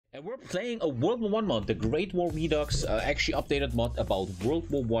And we're playing a World War 1 mod, the Great War Redux, actually updated mod about World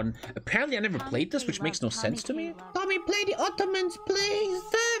War 1. Apparently I never played this, which makes no sense to me. Tommy, play the Ottomans, please!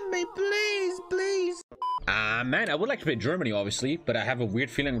 Tommy, please, please! Man, I would like to play Germany, obviously, but I have a weird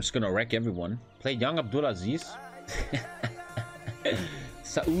feeling I'm just gonna wreck everyone. Play young Abdulaziz.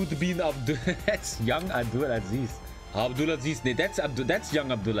 Saud bin Abdul... That's young Abdulaziz. Abdulaziz, nee, that's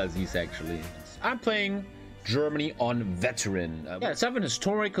young Abdulaziz, actually. I'm playing Germany on veteran. Yeah, let's have an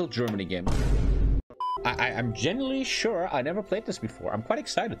historical Germany game. I'm genuinely sure I never played this before. I'm quite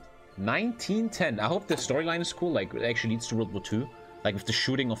excited. 1910. I hope the storyline is cool, like it actually leads to World War II. Like with the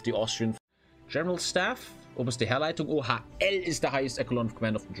shooting of the Austrian General Staff. Oberste Heerleitung, OHL, is the highest echelon of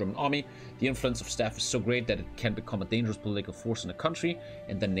command of the German army. The influence of staff is so great that it can become a dangerous political force in a country.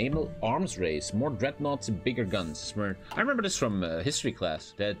 And the naval arms race, more dreadnoughts and bigger guns. I remember this from history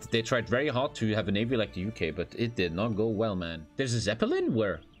class, that they tried very hard to have a navy like the UK, but it did not go well, man. There's a Zeppelin?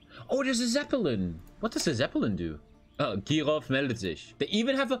 Where? Oh, there's a Zeppelin. What does a Zeppelin do? Oh, Kirov meldet sich. They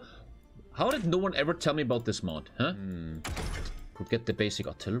even have a... How did no one ever tell me about this mod, huh? Could get the basic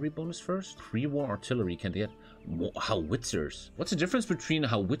artillery bonus first. Pre-war artillery can get howitzers. What's the difference between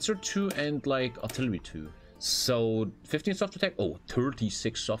howitzer 2 and like artillery 2? So 15 soft attack. Oh,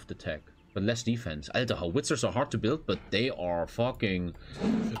 36 soft attack, but less defense. Alter, howitzers are hard to build, but they are fucking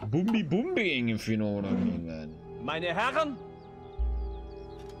booming, if you know what I mean, man. Meine Herren,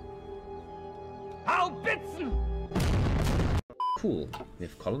 Haubitzen! Cool. We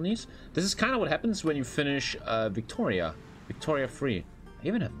have colonies. This is kind of what happens when you finish Victoria free. I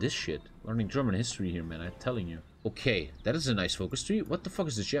even have this shit. Learning German history here, man. I'm telling you. Okay, that is a nice focus tree. What the fuck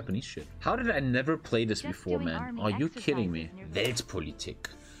is this Japanese shit? How did I never play this before, man? Are you kidding me? Weltpolitik.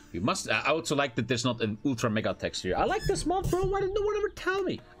 You must... I also like that there's not an ultra mega text here. I like this mod, bro. Why did no one ever tell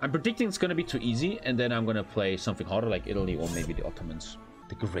me? I'm predicting it's gonna be too easy, and then I'm gonna play something harder like Italy or maybe the Ottomans.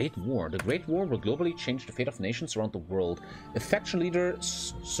 The Great War. The Great War will globally change the fate of nations around the world. If faction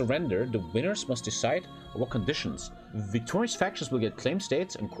leaders surrender, the winners must decide on what conditions. Victorious factions will get claimed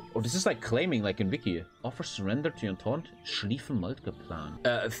states and... Oh, this is like claiming, like in Wiki. Offer surrender to Entente. Schlieffen Moltke-Plan.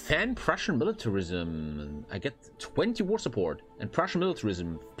 Fan Prussian militarism. I get 20 war support. And Prussian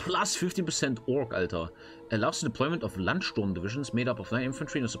militarism. Plus 15% orc, Alter. Allows the deployment of Landsturm divisions made up of 9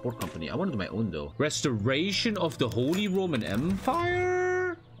 infantry and a support company. I want to do my own, though. Restoration of the Holy Roman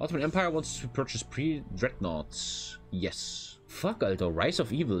Empire? Ottoman Empire wants to purchase pre-dreadnoughts. Yes. Fuck, Alter. Rise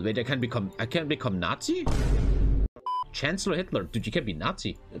of Evil. Wait, I can become Nazi? Chancellor Hitler. Dude, you can be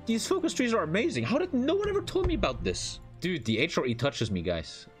Nazi. These focus trees are amazing. How did no one ever told me about this? Dude, the HRE touches me,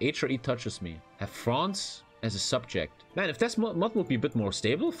 guys. HRE touches me. Have France as a subject. Man, if this mod would be a bit more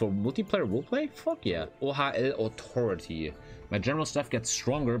stable for multiplayer roleplay, fuck yeah. OHL Authority. My general staff gets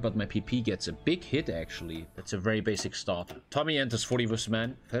stronger, but my PP gets a big hit, actually. That's a very basic start. Tommy enters 40 vs.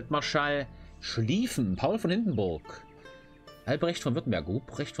 man. Feldmarschall Schlieffen. Paul von Hindenburg. Albrecht von Württemberg.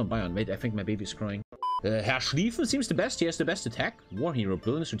 Ruprecht von Bayern. Wait, I think my baby is crying. Herr Schlieffen seems the best. He has the best attack. War hero,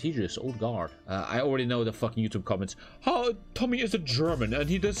 brilliant strategist, old guard. I already know the fucking YouTube comments. How Tommy is a German and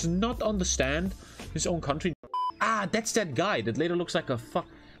he does not understand his own country. Ah, that's that guy that later looks like a fuck.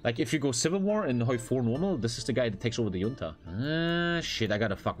 Like if you go Civil War in HOI4 normal, this is the guy that takes over the junta. Shit, I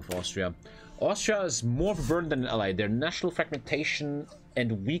gotta fuck with Austria. Austria is more of a burden than an ally. Their national fragmentation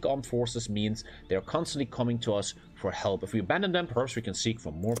and weak armed forces means they're constantly coming to us for help. If we abandon them, perhaps we can seek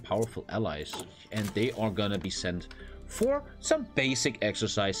for more powerful allies. And they are gonna be sent for some basic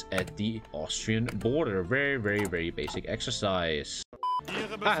exercise at the Austrian border. Very, very, very basic exercise.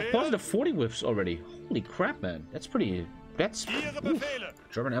 I positive 40 whips already. Holy crap, man. That's pretty... That's... Oof.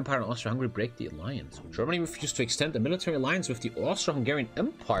 German Empire and Austria-Hungary break the alliance. Germany refused to extend a military alliance with the Austro-Hungarian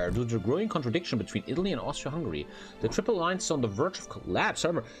Empire due to the growing contradiction between Italy and Austria-Hungary. The Triple Alliance is on the verge of collapse.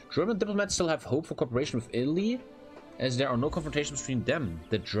 However, German diplomats still have hope for cooperation with Italy, as there are no confrontations between them.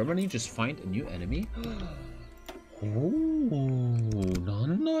 Did Germany just find a new enemy? Ooh,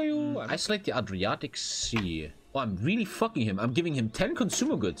 no. Isolate the Adriatic Sea. Oh, I'm really fucking him. I'm giving him 10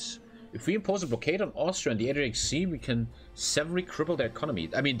 consumer goods. If we impose a blockade on Austria and the Adriatic Sea, we can severely cripple their economy.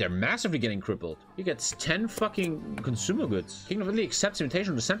 I mean, they're massively getting crippled. He gets 10 fucking consumer goods. Kingdom of Italy accepts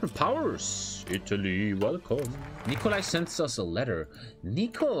invitation of the Central Powers. Italy, welcome. Nikolai sends us a letter.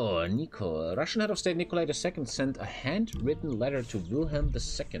 Nico. Russian head of state Nikolai II sent a handwritten letter to Wilhelm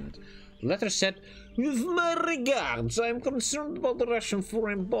II. The letter said, "With my regards, I am concerned about the Russian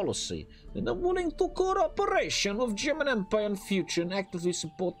foreign policy, and I'm willing to cooperation with German Empire in future and actively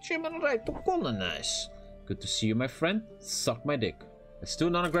support German right to colonize. Good to see you, my friend. Suck my dick." Let's do a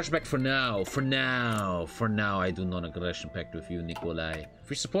non-aggression pact for now. For now, I do non-aggression pact with you, Nikolai. If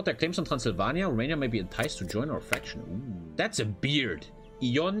we support their claims on Transylvania, Romania may be enticed to join our faction. Ooh, that's a beard.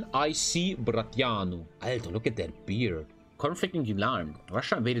 Ion IC Bratianu. Alter, look at that beard. Conflict in Gilan.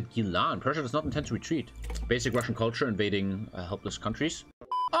 Russia invaded Gilan. Prussia does not intend to retreat. Basic Russian culture invading helpless countries.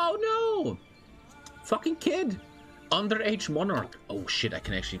 Oh no! Fucking kid! Underage monarch. Oh shit, I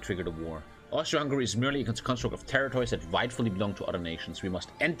can actually trigger the war. Austria-Hungary is merely a construct of territories that rightfully belong to other nations. We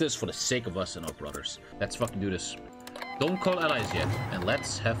must end this for the sake of us and our brothers. Let's fucking do this. Don't call allies yet. And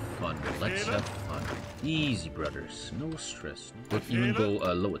let's have fun. Let's have fun. Easy, brothers. No stress. We'll even go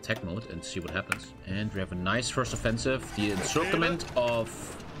low attack mode and see what happens. And we have a nice first offensive. The encirclement of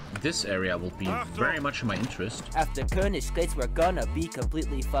this area will be very much in my interest. After Königsgates, we're gonna be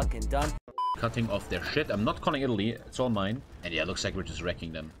completely fucking done. Cutting off their shit. I'm not calling Italy. It's all mine. And yeah, looks like we're just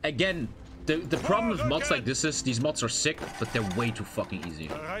wrecking them. Again, the problem with mods like this is these mods are sick, but they're way too fucking easy.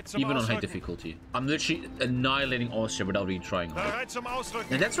 Even on high difficulty. I'm literally annihilating Austria without really trying hard.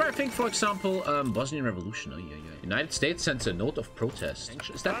 And that's where I think, for example, Bosnian Revolution. Oh, yeah. United States sends a note of protest.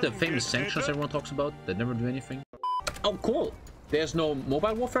 Is that the famous sanctions everyone talks about that never do anything? Oh, cool. There's no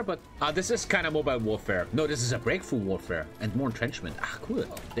mobile warfare, but this is kind of mobile warfare. No, this is a breakthrough warfare and more entrenchment. Ah, cool.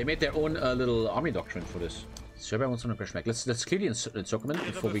 They made their own little army doctrine for this. Serbia wants to crash back. Let's clear the encirclement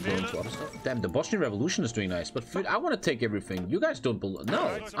before we go into other stuff. Damn, the Bosnian Revolution is doing nice, but I want to take everything. You guys don't belong.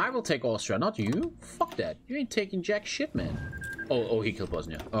 No, I will take Austria, not you. Fuck that. You ain't taking jack shit, man. Oh, he killed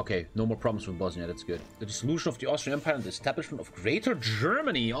Bosnia. Okay, no more problems with Bosnia. That's good. The dissolution of the Austrian Empire and the establishment of Greater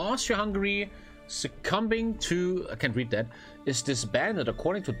Germany. Austria-Hungary succumbing to, I can't read that, is disbanded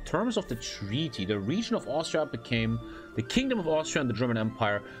according to the terms of the treaty. The region of Austria became the Kingdom of Austria and the German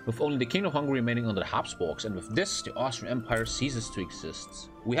Empire, with only the Kingdom of Hungary remaining under the Habsburgs, and with this, the Austrian Empire ceases to exist.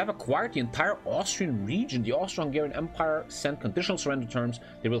 We have acquired the entire Austrian region. The Austro-Hungarian Empire sent conditional surrender terms.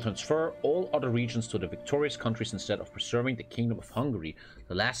 They will transfer all other regions to the victorious countries instead of preserving the Kingdom of Hungary,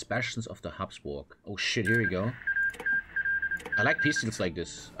 the last bastions of the Habsburg. Oh shit, here we go. I like peace deals like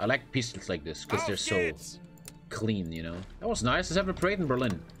this. I like peace deals like this because they're so clean, you know. That was nice. Let's have a parade in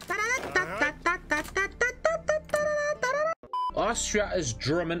Berlin. Austria is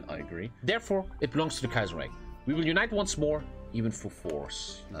German, I agree. Therefore, it belongs to the Kaiserreich. We will unite once more, even for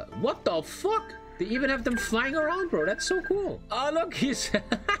force. What the fuck? They even have them flying around, bro. That's so cool. Oh, look, he's...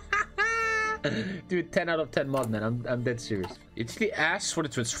 Dude, 10 out of 10 mod, man. I'm dead serious. Italy asks for the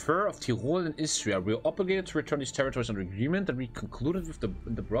transfer of Tyrol and Istria. We are obligated to return these territories under agreement that we concluded with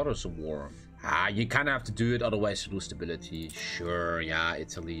the Brothers of War. Ah, you kind of have to do it, otherwise you lose stability. Sure, yeah,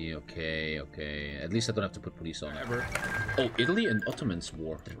 Italy, okay. At least I don't have to put police on it. Oh, Italy and Ottomans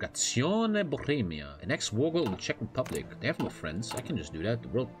war. Delegazione Bohemia. An ex-war goal in the Czech Republic. They have no friends. I can just do that. The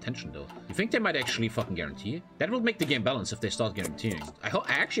world tension, though. You think they might actually fucking guarantee? That will make the game balance if they start guaranteeing. I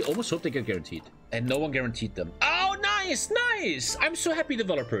actually almost hope they get guaranteed. And no one guaranteed them. Oh, nice! I'm so happy,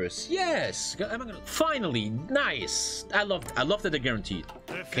 developers. Yes! Finally, nice! I love that they're guaranteed.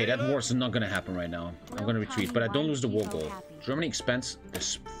 Okay, that war is not gonna happen right now. I'm gonna retreat, but I don't lose the war goal. Germany expands the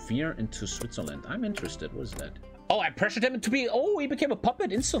sphere into Switzerland. I'm interested. What is that? Oh, I pressured him to be... Oh, he became a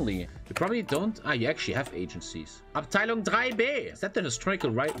puppet instantly. You probably don't... Ah, you actually have agencies. Abteilung 3B. Is that the historical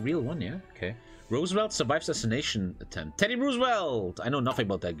real one? Yeah? Okay. Roosevelt survives assassination attempt. Teddy Roosevelt! I know nothing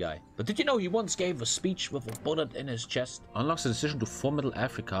about that guy. But did you know he once gave a speech with a bullet in his chest? Unlocks the decision to form Middle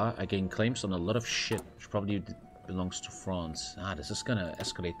Africa. I gain claims on a lot of shit, which probably belongs to France. Ah, this is gonna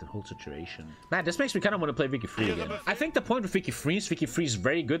escalate the whole situation. Man, this makes me kind of want to play Wiki Free again. I think the point with Wiki Free is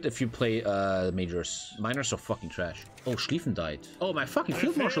very good if you play majors. Minors are fucking trash. Oh, Schlieffen died. Oh, my fucking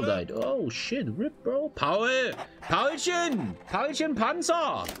Field Marshal died. Oh, shit. Rip, bro. Paul! Paulchen! Paulchen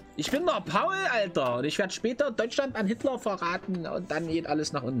Panzer! Ich bin der Paul, Alter. Und ich werde später Deutschland an Hitler verraten. Und dann geht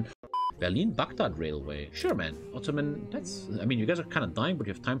alles nach unten. Berlin-Baghdad Railway. Sure, man. Ottoman, that's... I mean, you guys are kind of dying, but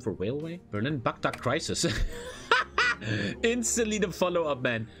you have time for railway? Berlin-Baghdad crisis. Instantly the follow-up,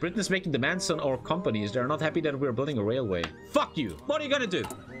 man. Britain is making demands on our companies. They're not happy that we're building a railway. Fuck you. What are you gonna do?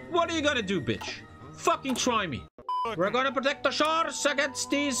 What are you gonna do, bitch? Fucking try me. We're gonna protect the shores against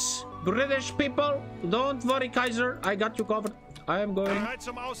these British people. Don't worry, Kaiser. I got you covered. I am going.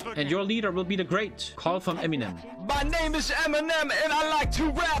 And your leader will be the great. Call from Eminem. My name is Eminem and I like to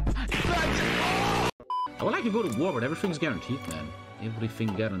rap. I would like to go to war, but everything's guaranteed, man. Everything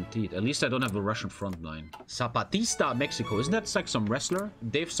guaranteed. At least I don't have a Russian front line. Zapatista, Mexico. Isn't that like some wrestler?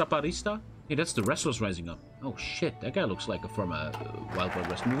 Dave Zapatista? Hey, that's the wrestlers rising up. Oh shit, that guy looks like from a Wild Wild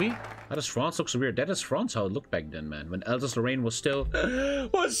West movie. How does France look so weird? That is France how it looked back then, man. When Alsace Lorraine was still...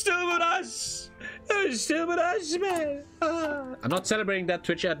 was still with us! Still with us, man! I'm not celebrating that,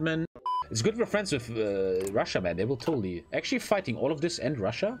 Twitch admin. It's good we're friends with Russia, man. They will totally... Actually fighting all of this and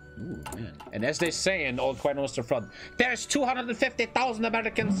Russia? Ooh, man. And as they say in All Quiet on the Western Front, there's 250,000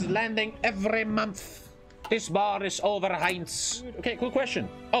 Americans landing every month. This war is over, Heinz. Okay, cool question.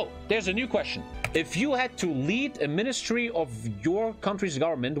 Oh, there's a new question. If you had to lead a ministry of your country's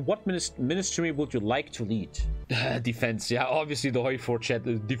government, what ministry would you like to lead? Defense, yeah, obviously the HOI4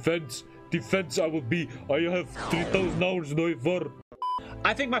 chat. Defense, I will be. I have 3,000 hours in HOI4.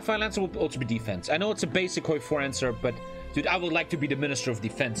 I think my final answer would also be defense. I know it's a basic HOI4 answer, but dude, I would like to be the Minister of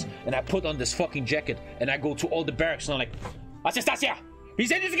Defense. And I put on this fucking jacket and I go to all the barracks and I'm like, was ist das hier? Wie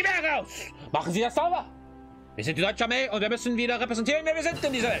sehen diese Gewehre aus? Machen Sie das sauber? Wir sind die deutsche Armee und wir müssen wieder repräsentieren, wer wir sind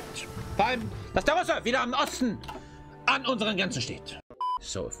in dieser Welt. Vor allem, dass der Russe wieder am Osten an unseren Grenzen steht.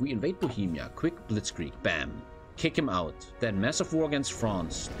 So, if we invade Bohemia, quick blitzkrieg, bam. Kick him out. Then massive war against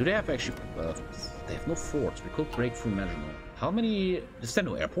France. Do they have actually... they have no forts. We could break through Maginot. How many... Is there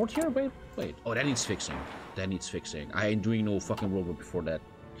no airport here? Wait. Oh, that needs fixing. That needs fixing. I ain't doing no fucking World War before that.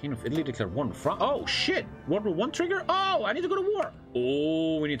 King of Italy declared war. Oh, shit! World War 1 trigger? Oh, I need to go to war!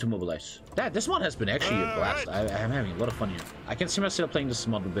 Oh, we need to mobilize. This mod has been actually a blast. I'm having a lot of fun here. I can see myself playing this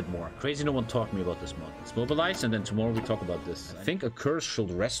mod a bit more. Crazy no one talked to me about this mod. Let's mobilize, and then tomorrow we talk about this. I think a curse should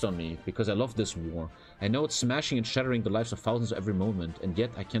rest on me, because I love this war. I know it's smashing and shattering the lives of thousands every moment, and yet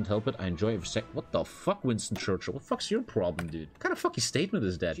I can't help it. I enjoy every sec. What the fuck, Winston Churchill? What the fuck's your problem, dude? What kind of fucking statement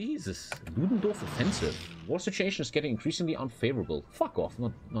is that? Jesus. Ludendorff offensive. War situation is getting increasingly unfavorable. Fuck off.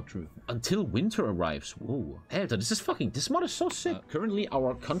 Not true. Until winter arrives. Whoa. Alter, this mod is so sick. Currently,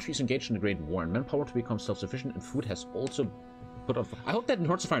 our country is engaged in a great war, and manpower to become self-sufficient, and food has also put on... I hope that in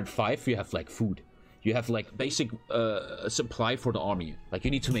Hearts of Iron 5 you have, like, food. You have, like, basic supply for the army. Like,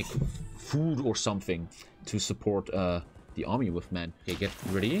 you need to make food or something to support the army with, man. Okay, get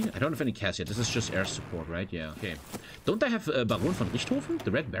ready. I don't have any cast yet. This is just air support, right? Yeah. Okay. Don't I have Baron von Richthofen?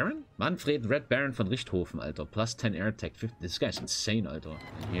 The Red Baron? Manfred Red Baron von Richthofen, Alter. Plus 10 air attack. This guy's insane, Alter.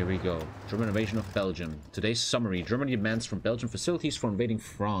 And here we go. German invasion of Belgium. Today's summary. Germany demands from Belgian facilities for invading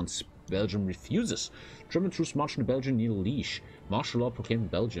France. Belgium refuses. German troops march into Belgium near Liège. Martial law proclaimed in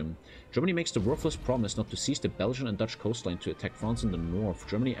Belgium. Germany makes the worthless promise not to seize the Belgian and Dutch coastline to attack France in the north.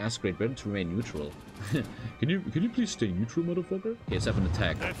 Germany asks Great Britain to remain neutral. Can you please stay neutral, motherfucker? Okay, let's have an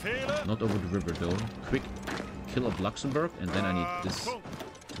attack. Not over the river though. Quick kill of Luxembourg, and then I need this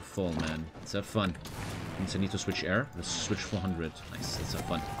to fall, man. Let's have fun. Means I need to switch air. Let's switch 400. Nice, let's have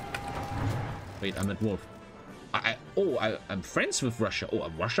fun. Wait, I'm at war. I'm friends with Russia. Oh,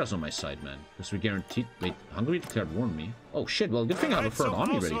 Russia's on my side, man. Because we guaranteed... Wait, Hungary declared war on me? Oh, shit. Well, good thing I have a third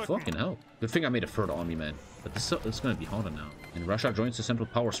army ready. Fucking hell. Good thing I made a third army, man. But this is going to be harder now. And Russia joins the Central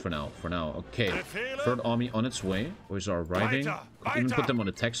Powers for now. Okay. Third army on its way. Boys are arriving. I even put them on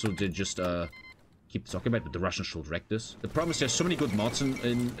attack, so they just... keep this occupied, but the Russians should wreck this. The problem is there's so many good mods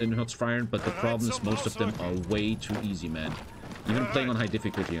in Hearts of Iron, but the problem is most of them are way too easy, man. Even playing on high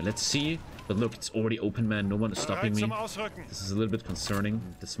difficulty here. Let's see. But look, it's already open, man. No one is stopping me. This is a little bit concerning.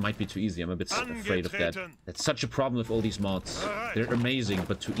 This might be too easy. I'm a bit afraid of that. That's such a problem with all these mods. They're amazing,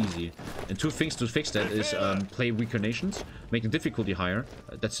 but too easy. And two things to fix that is play weaker nations, make the difficulty higher.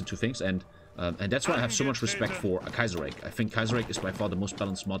 That's the two things. And that's why I have so much respect for Kaiserreich. I think Kaiserreich is by far the most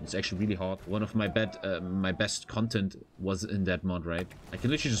balanced mod. It's actually really hard. One of my best content was in that mod, right? I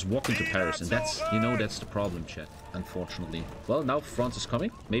can literally just walk into Paris, and that's, you know, that's the problem, chat. Unfortunately. Well, now France is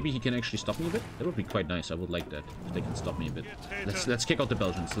coming. Maybe he can actually stop me a bit. That would be quite nice. I would like that if they can stop me a bit. Let's kick out the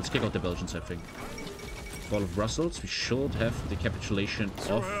Belgians. Let's kick out the Belgians, I think. Fall of Brussels. We should have the capitulation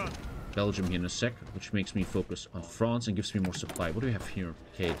of Belgium here in a sec, which makes me focus on France and gives me more supply. What do we have here?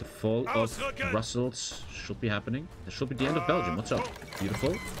 Okay, the fall of Brussels should be happening. This should be the end of Belgium. What's up?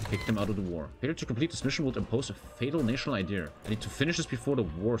 Beautiful. Kick them out of the war. Failure to complete this mission would impose a fatal national idea. I need to finish this before the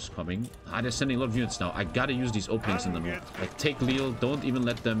war's coming. They're sending a lot of units now. I gotta use these openings in the north. Like, take Lille. Don't even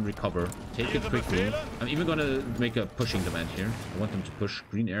let them recover. Take it quickly. I'm even gonna make a pushing demand here. I want them to push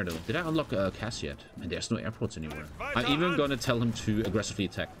green air though. Did I unlock Cass yet? And there's no airports anywhere. I'm even gonna tell him to aggressively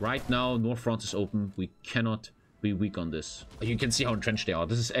attack. Right now, North France is open. We cannot be weak on this. You can see how entrenched they are.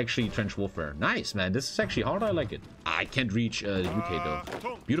 This is actually trench warfare. Nice, man. This is actually hard. I like it. I can't reach the UK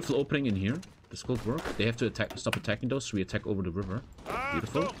though. Beautiful opening in here. This could work. They have to stop attacking those, so we attack over the river.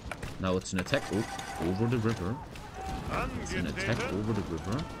 Beautiful. Now it's an attack over the river. It's an attack over the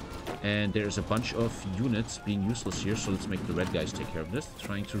river. And there's a bunch of units being useless here, so let's make the red guys take care of this.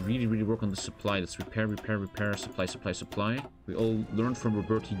 Trying to really work on the supply. Let's repair, supply. We all learned from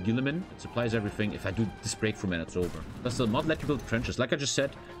Roberti Gilliman. Supply is everything. If I do this breakthrough, man, it's over. Does the mod let you build trenches? Like I just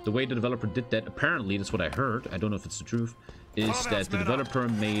said, the way the developer did that, apparently, that's what I heard, I don't know if it's the truth, is that the developer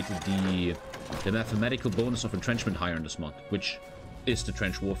made the mathematical bonus of entrenchment higher in this mod, which is the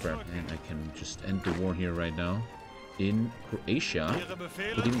trench warfare. And I can just end the war here right now. in Croatia.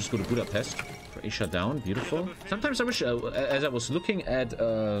 We'll even just go to Budapest. Croatia down, beautiful. Sometimes I wish, as I was looking at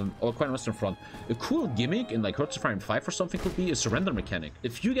Ukraine Western Front, a cool gimmick in like Hearts of Iron 5 or something could be a surrender mechanic.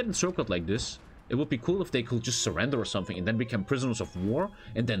 If you get encircled like this, it would be cool if they could just surrender or something and then become prisoners of war.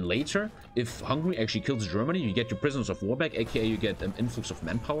 And then later, if Hungary actually kills Germany, you get your prisoners of war back, aka you get an influx of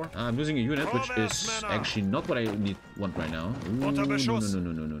manpower. I'm losing a unit, which is actually not what I want right now. Ooh,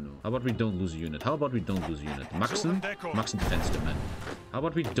 no. How about we don't lose a unit? How about we don't lose a unit? Maxen defense them, man. How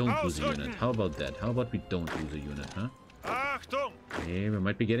about we don't lose a unit? How about that? How about we don't lose a unit, huh? Okay, we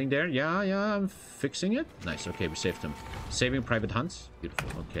might be getting there. Yeah, I'm fixing it. Nice, okay, we saved them. Saving Private Hans. Beautiful,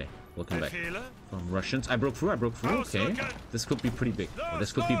 okay. Welcome back. From Russians. I broke through, okay. This could be pretty big. Oh,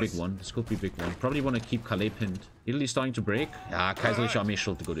 this could be a big one. This could be a big one. Probably want to keep Calais pinned. Italy's starting to break. Ah, Kaiserreich army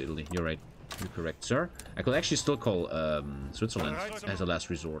should to go to Italy. You're right. You're correct, sir. I could actually still call Switzerland as a last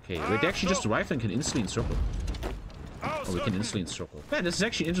resort. Okay, wait, they actually just arrived and can instantly encircle. Oh, we can instantly encircle. Man, this is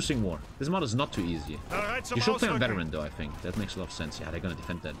actually an interesting war. This mod is not too easy. You should play on veteran, though, I think. That makes a lot of sense. Yeah, they're gonna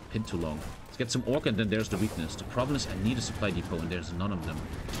defend that. Pin too long. Let's get some orc, and then there's the weakness. The problem is I need a supply depot, and there's none of them.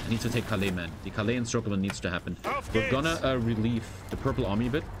 I need to take Calais, man. The Calais encirclement needs to happen. We're gonna relieve the purple army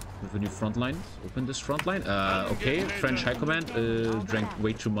a bit with a new front line. Open this front line. Okay, French High Command drank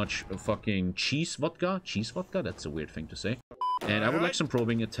way too much fucking cheese vodka. Cheese vodka? That's a weird thing to say. And I would like some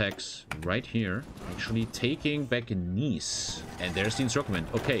probing attacks right here. Actually taking back Nice. And there's the encirclement.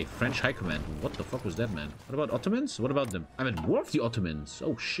 Okay, French High Command. What the fuck was that, man? What about Ottomans? What about them? I'm at war with the Ottomans.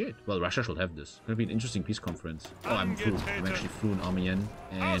 Oh, shit. Well, Russia should have this. Gonna be an interesting peace conference. Oh, I'm through. I'm actually through in Amiens.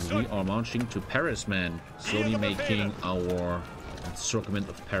 And we are marching to Paris, man. Slowly making our encirclement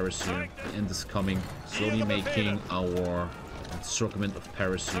of Paris here. The end is coming. Slowly making our encirclement of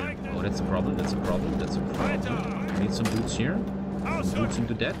Paris here. Oh, that's a problem. That's a problem. That's a problem. We need some boots here. Some boots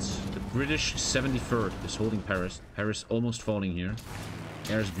into that. The British 73rd is holding Paris. Paris almost falling here.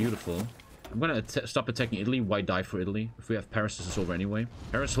 Air is beautiful. I'm gonna stop attacking Italy. Why die for Italy? If we have Paris, this is over anyway.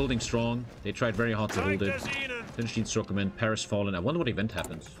 Paris holding strong. They tried very hard to hold it. Finish the encirclement. Paris fallen. I wonder what event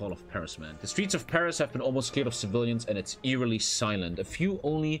happens. Fall of Paris, man. The streets of Paris have been almost cleared of civilians, and it's eerily silent. A few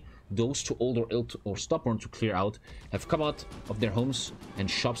only, those too old or ill or stubborn to clear out, have come out of their homes and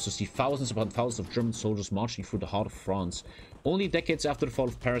shops to see thousands upon thousands of German soldiers marching through the heart of France. Only decades after the fall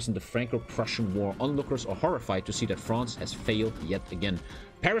of Paris and the Franco-Prussian War, onlookers are horrified to see that France has failed yet again.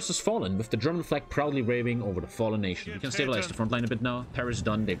 Paris has fallen, with the German flag proudly waving over the fallen nation. We can stabilize the front line a bit now. Paris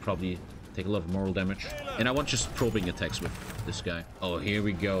done. They probably take a lot of moral damage. And I want just probing attacks with this guy. Oh, here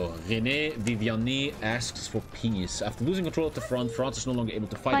we go. René Viviani asks for peace. After losing control of the front, France is no longer able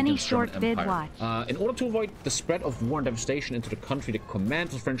to fight against the German Empire. In order to avoid the spread of war and devastation into the country, the command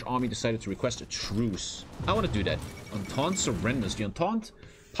of the French army decided to request a truce. I want to do that. Entente surrenders. The Entente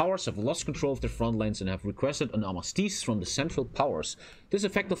powers have lost control of their front lines and have requested an armistice from the Central Powers. This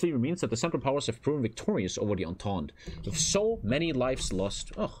effectively means that the Central Powers have proven victorious over the Entente. With so many lives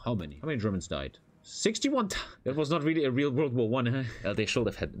lost... Oh, how many? How many Germans died? 61 times. That was not really a real World War I, huh? They should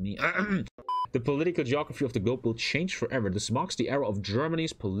have had me. The political geography of the globe will change forever. This marks the era of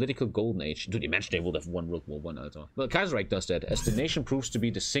Germany's political golden age. Dude, imagine they would have won World War I, also. Well, Kaiserreich does that, as the nation proves to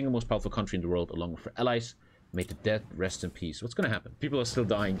be the single most powerful country in the world, along with her allies. May the dead rest in peace. What's gonna happen? People are still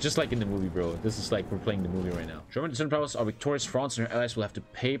dying, just like in the movie, bro. This is like we're playing the movie right now. German Central Powers are victorious. France and her allies will have to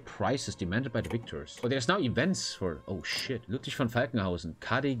pay prices demanded by the victors. Oh, there's now events for... Oh, shit. Ludwig von Falkenhausen.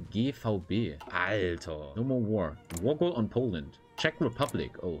 KDGVB. Alter. No more war. War goal on Poland. Czech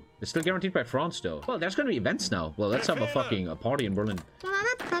Republic. Oh, it's still guaranteed by France, though. Well, there's gonna be events now. Well, let's have a fucking party in Berlin.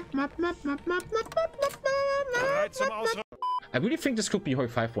 I really think this could be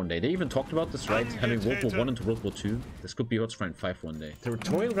HOI4 one day. They even talked about this, right? Having World War I into World War II. This could be HOI4 5 one day.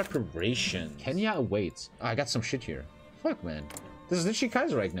 Territorial reparation. Kenya awaits. Oh, I got some shit here. Fuck, man. This is literally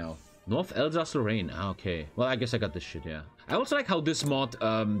Kaiserreich now. North Alsace-Lorraine. Ah, okay. Well, I guess I got this shit, yeah. I also like how this mod,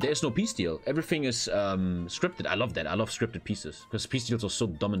 there is no peace deal. Everything is scripted. I love that. I love scripted pieces. Because peace deals are so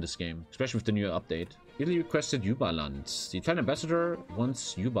dumb in this game. Especially with the new update. Italy requested Jubaland. The Italian ambassador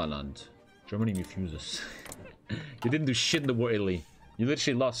wants Jubaland. Germany refuses. You didn't do shit in the war, Italy. You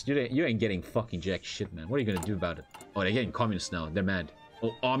literally lost. You ain't getting fucking jack shit, man. What are you gonna do about it? Oh, they're getting communist now. They're mad.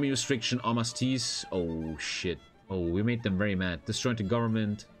 Oh, army restriction, armistice. Oh, shit. Oh, we made them very mad. Destroying the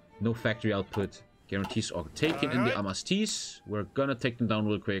government. No factory output. Guarantees are taken in the armistice. We're gonna take them down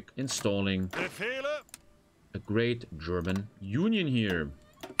real quick. Installing a great German union here.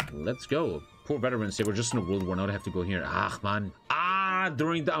 Let's go. Poor veterans. They were just in a world war. Now they have to go here. Ah, man.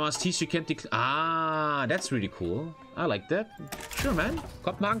 During the armistice you can't Ah, that's really cool. I like that. Sure, man.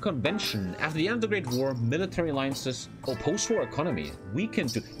 Copenhagen Convention. After the end of the Great War, military alliances. Oh, post-war economy. We can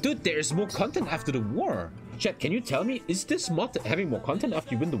do... Dude, there's more content after the war. Chat, can you tell me, is this mod having more content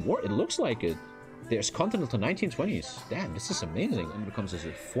after you win the war? It looks like it. There's content until 1920s. Damn, this is amazing. And it becomes as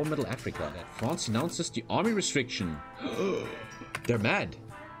a for Middle Africa. France announces the army restriction. They're mad.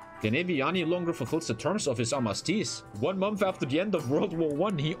 The Navy no longer fulfills the terms of his armistice. 1 month after the end of World War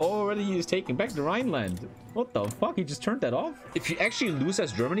I, he already is taking back the Rhineland. What the fuck? He just turned that off? If you actually lose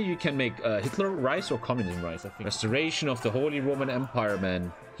as Germany, you can make Hitler rise or communism rise, I think. Restoration of the Holy Roman Empire,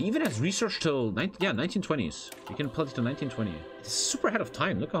 man. He even has research till 1920s. You can plug it to 1920. It's super ahead of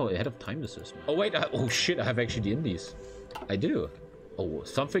time. Look how ahead of time this is, man. Oh wait, oh shit, I have actually the Indies. I do. Oh,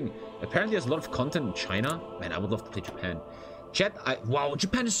 something. Apparently there's a lot of content in China. Man, I would love to play Japan. Chat, wow,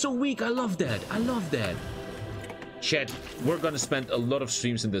 Japan is so weak. I love that. I love that. Chat, we're gonna spend a lot of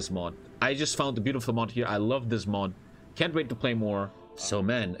streams in this mod. I just found a beautiful mod here. I love this mod. Can't wait to play more. So,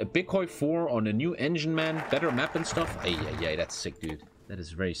 man, a big HOI4 on a new engine, man. Better map and stuff. Yeah, that's sick, dude. That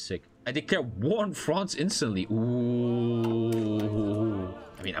is very sick. I declare war on France instantly. Ooh.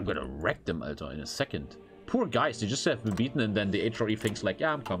 I mean, I'm gonna wreck them, Alter, in a second. Poor guys, they just have been beaten and then the HRE thinks like,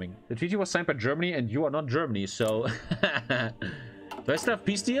 yeah, I'm coming. The treaty was signed by Germany and you are not Germany, so... Do I still have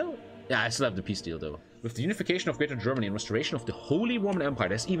peace deal? Yeah, I still have the peace deal, though. With the unification of Greater Germany and restoration of the Holy Roman Empire,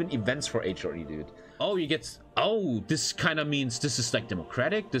 there's even events for HRE, dude. Oh, you get... Oh, this kind of means this is like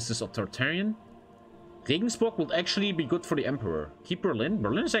democratic, this is authoritarian. Regensburg will actually be good for the Emperor. Keep Berlin.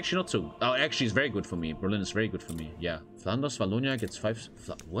 Berlin is actually not so... Oh, actually, it's very good for me. Berlin is very good for me. Yeah. Flanders, Wallonia gets 5...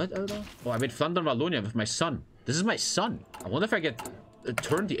 What, Alter? Oh, I made Flanders, Wallonia with my son. This is my son. I wonder if I get...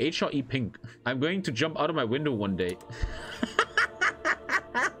 turn the HRE pink. I'm going to jump out of my window one day.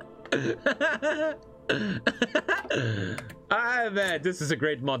 Ah, man. This is a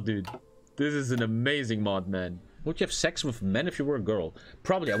great mod, dude. This is an amazing mod, man. Would you have sex with men if you were a girl?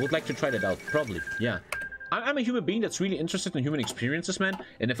 Probably. I would like to try that out. Probably. Yeah. I'm a human being that's really interested in human experiences, man.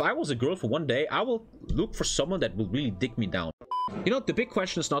 And if I was a girl for one day, I will look for someone that will really dig me down. You know, the big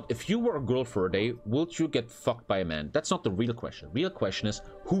question is not if you were a girl for a day, would you get fucked by a man? That's not the real question. Real question is,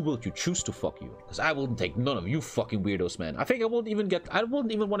 who will you choose to fuck you? Because I wouldn't take none of you fucking weirdos, man. I think I wouldn't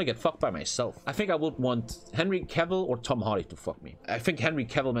even want to get fucked by myself. I think I would want Henry Cavill or Tom Hardy to fuck me. I think Henry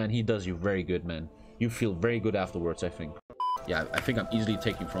Cavill, man, he does you very good, man. You feel very good afterwards, I think. Yeah, I think I'm easily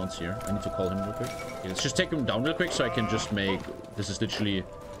taking France here. I need to call him real quick. Okay, let's just take him down real quick so I can just make... This is literally...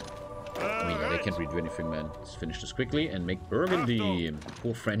 I mean, they can't really do anything, man. Let's finish this quickly and make Burgundy.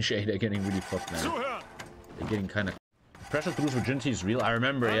 Poor French, they're getting really fucked, man. They're getting kind of... Pressure to lose virginity is real. I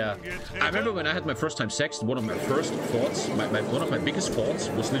remember, yeah. I remember when I had my first time sex, one of my first thoughts, one of my biggest thoughts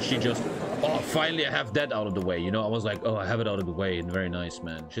was literally just, oh, finally I have that out of the way. You know, I was like, oh, I have it out of the way. And very nice,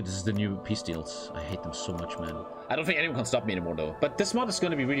 man. Shit, this is the new peace deals. I hate them so much, man. I don't think anyone can stop me anymore, though. But this mod is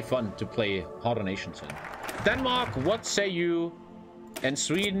going to be really fun to play Harder Nations in. Denmark, what say you? And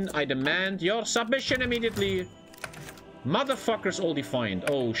Sweden, I demand your submission immediately. Motherfuckers all defined.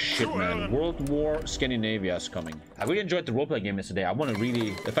 Oh shit, man. World War Scandinavia is coming. I really enjoyed the roleplay game yesterday. I want to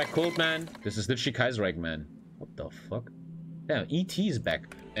really... If I could, man, this is literally Kaiserreich, man. What the fuck? Yeah, ET is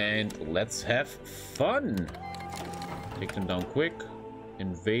back. And let's have fun. Take them down quick.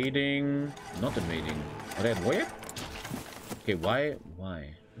 Invading... Not invading. Are they at war yet? Okay, why?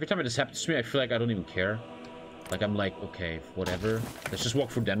 Every time this happens to me, I feel like I don't even care. Like, I'm like, okay, whatever. Let's just walk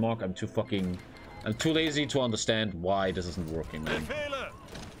through Denmark. I'm too lazy to understand why this isn't working, man.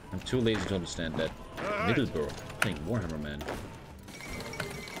 I'm too lazy to understand that. Middelburg. Playing Warhammer, man.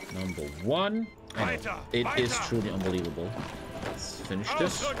 Number 1. I know. It is truly unbelievable. Let's finish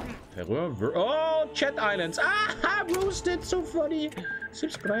this. Oh, Chat Islands. Ah, roasted. So funny.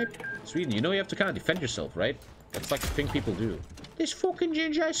 Subscribe. Sweden, you know you have to kind of defend yourself, right? That's like the thing people do. This fucking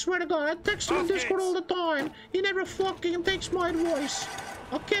ginger, I swear to God, I text him on Discord all the time. He never fucking takes my advice.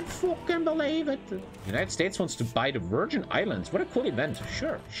 I can't fucking believe it. The United States wants to buy the Virgin Islands. What a cool event.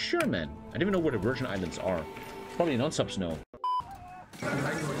 Sure, man. I don't even know where the Virgin Islands are. Probably non-subs know.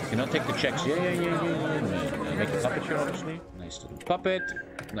 Cannot take the checks. Yeah, man. Make a puppet here, obviously. Nice little puppet.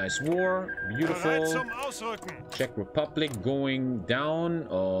 Nice war. Beautiful. Czech Republic going down.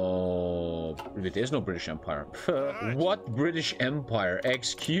 Oh, there's no British Empire. What British Empire?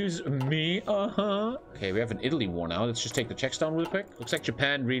 Excuse me? Okay, we have an Italy war now. Let's just take the checks down real quick. Looks like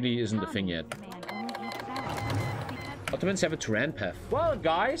Japan really isn't the thing yet. Ottomans have a Turan path. Well,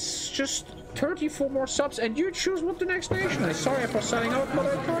 guys, just 34 more subs, and you choose what the next nation is. Sorry for signing out, but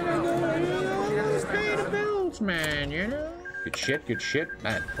I kind of know, pay the bills, man, you know? Good shit, good shit.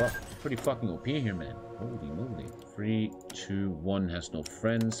 Man, fuck. Pretty fucking OP here, man. Holy moly. 3, 2, 1 has no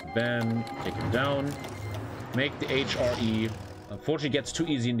friends. Bam. Take him down. Make the HRE. Unfortunately, it gets too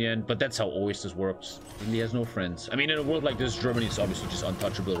easy in the end, but that's how always this works. Italy has no friends. I mean, in a world like this, Germany is obviously just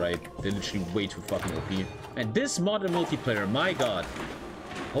untouchable, right? They're literally way too fucking OP. And this modern multiplayer, my god.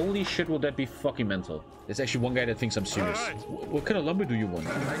 Holy shit, will that be fucking mental. There's actually one guy that thinks I'm serious. What kind of lumber do you want?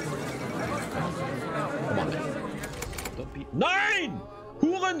 Come on, man. Don't be... Nein!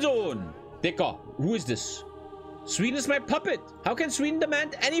 Hurensohn! Dicker, who is this? Sweden is my puppet. How can Sweden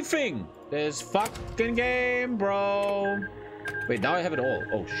demand anything? This fucking game, bro. Wait, now I have it all.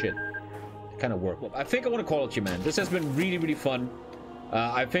 Oh, shit. It kind of worked. Well, I think I want to call it here, man. This has been really, really fun.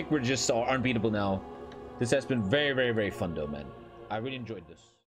 I think we're just unbeatable now. This has been very, very, very fun, though, man. I really enjoyed this.